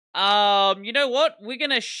You know what? We're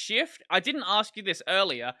gonna shift. I didn't ask you this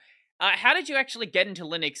earlier. How did you actually get into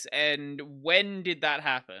Linux, and when did that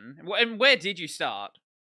happen? And where did you start?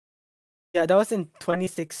 Yeah, that was in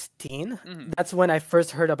 2016. Hmm. That's when I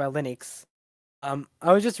first heard about Linux. I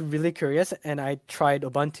was just really curious and I tried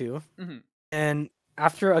Ubuntu. Hmm. And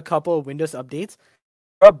after a couple of Windows updates,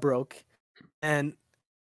 it broke. And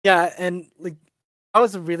yeah, and like I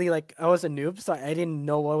was a noob, so I didn't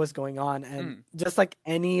know what was going on. And Hmm. just like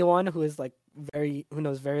anyone who is like who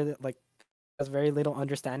knows has very little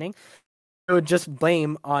understanding, I would just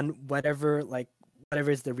blame on whatever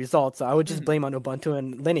is the result. So I would just Hmm. blame on Ubuntu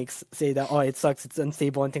and Linux, say that, oh, it sucks, it's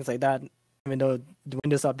unstable and things like that, even though the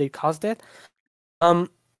Windows update caused it. Um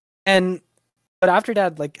and but after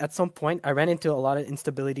that, like at some point I ran into a lot of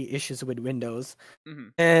instability issues with Windows, Hmm.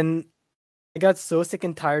 and I got so sick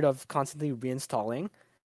and tired of constantly reinstalling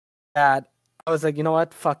that I was like, you know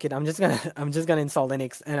what, fuck it, I'm just gonna install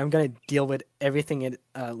Linux and I'm gonna deal with everything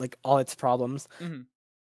like all its problems. Hmm.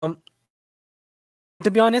 Um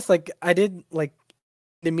to be honest, like I did like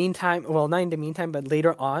the meantime, well, not in the meantime, but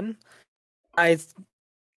later on, a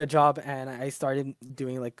job and I started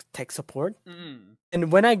doing like tech support. Hmm.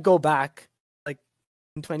 And when I go back, like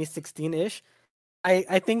in 2016 ish,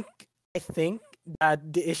 I think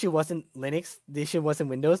that the issue wasn't Linux, the issue wasn't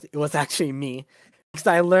Windows, it was actually me. Because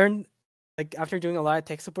I learned, like after doing a lot of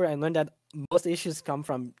tech support, I learned that most issues come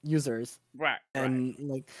from users. Right. Right. And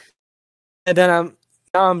like, and then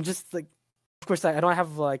now I'm just like, of course, I don't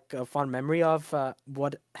have like a fond memory of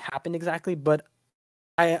what happened exactly, but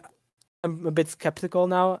I I'm a bit skeptical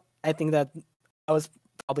now. I think that I was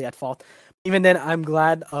probably at fault. Even then, I'm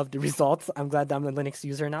glad of the results. I'm glad that I'm a Linux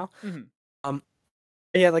user now. Hmm. Um,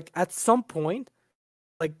 yeah, like at some point,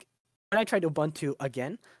 like when I tried Ubuntu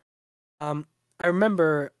again, I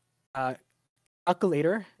remember uh,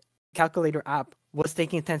 calculator calculator app was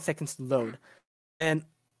taking 10 seconds to load, and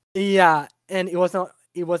yeah, and it wasn't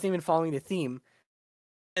even following the theme.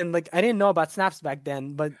 And like I didn't know about snaps back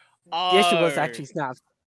then, but the issue was Oh. actually snaps.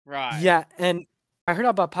 Right. Yeah, and I heard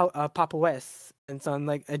about Papa West, and so I'm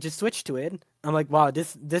like, I just switched to it. I'm like, wow,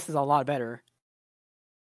 this is a lot better.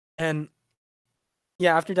 And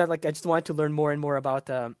yeah, after that, like, I just wanted to learn more and more about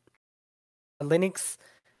Linux,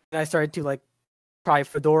 and I started to like try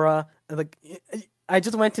Fedora. And, like, I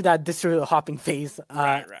just went to that distro hopping phase.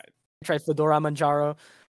 Right. Right. Tried Fedora, Manjaro.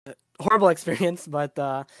 Horrible experience, but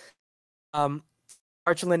um,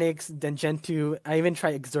 Arch Linux, then Gentoo. I even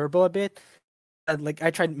tried Xerbo a bit. Like, I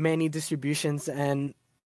tried many distributions, and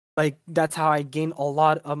like that's how I gain a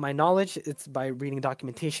lot of my knowledge. It's by reading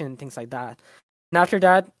documentation and things like that. And after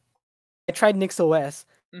that, I tried NixOS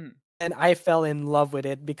Hmm. and I fell in love with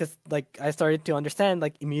it because like I started to understand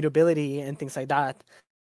like immutability and things like that.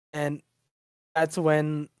 And that's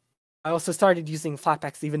when I also started using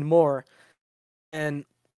Flatpaks even more. And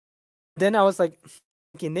then I was like,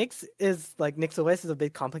 okay, NixOS is a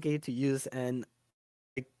bit complicated to use, and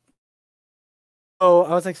like, oh,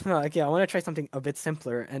 I was like, no, okay, I want to try something a bit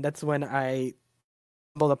simpler, and that's when I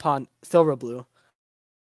stumbled upon Silverblue.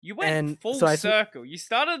 You went And full so circle. You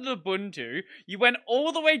started at Ubuntu. You went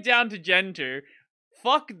all the way down to Gentoo.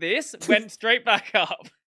 Fuck this. Went straight back up.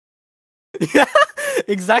 yeah,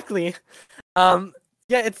 exactly. Um,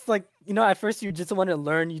 yeah, it's like, at first you just want to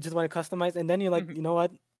learn, you just want to customize, and then you're like, you know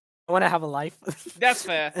what? I want to have a life. That's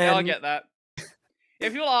fair. Yeah, I'll And get that.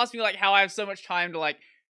 If people ask me like how I have so much time to like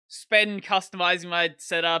spend customizing my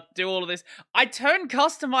setup, do all of this, I turn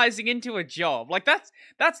customizing into a job. Like that's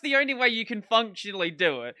the only way you can functionally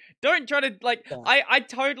do it. Don't try to like yeah, I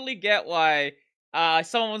totally get why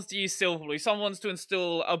someone wants to use Silverblue, someone wants to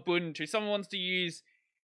install Ubuntu, someone wants to use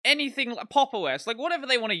anything like Pop! OS, like whatever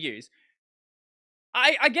they want to use.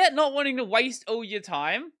 I get not wanting to waste all your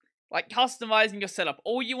time like customizing your setup.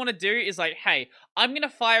 All you want to do is like, hey, I'm gonna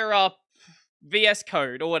fire up VS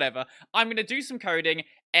Code or whatever. I'm gonna do some coding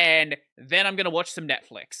and then I'm gonna watch some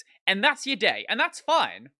Netflix. And that's your day. And that's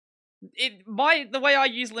fine. The way I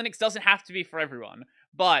use Linux doesn't have to be for everyone.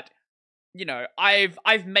 But,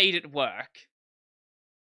 I've made it work.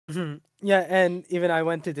 mhm. Yeah, and even I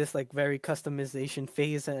went to this like very customization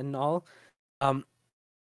phase and all. Um,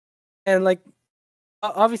 and like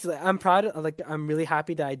obviously I'm proud, like I'm really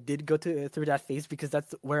happy that I did go through that phase because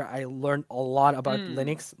that's where I learned a lot about Mm.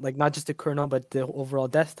 Linux, like not just the kernel but the overall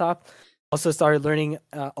desktop. Also started learning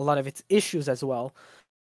a lot of its issues as well.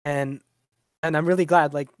 And I'm really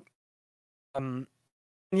glad, like um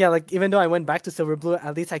yeah, like even though I went back to Silverblue,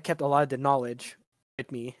 at least I kept a lot of the knowledge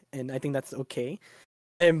with me, and I think that's okay.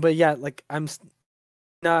 And but yeah, like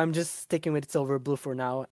now I'm just sticking with Silverblue for now.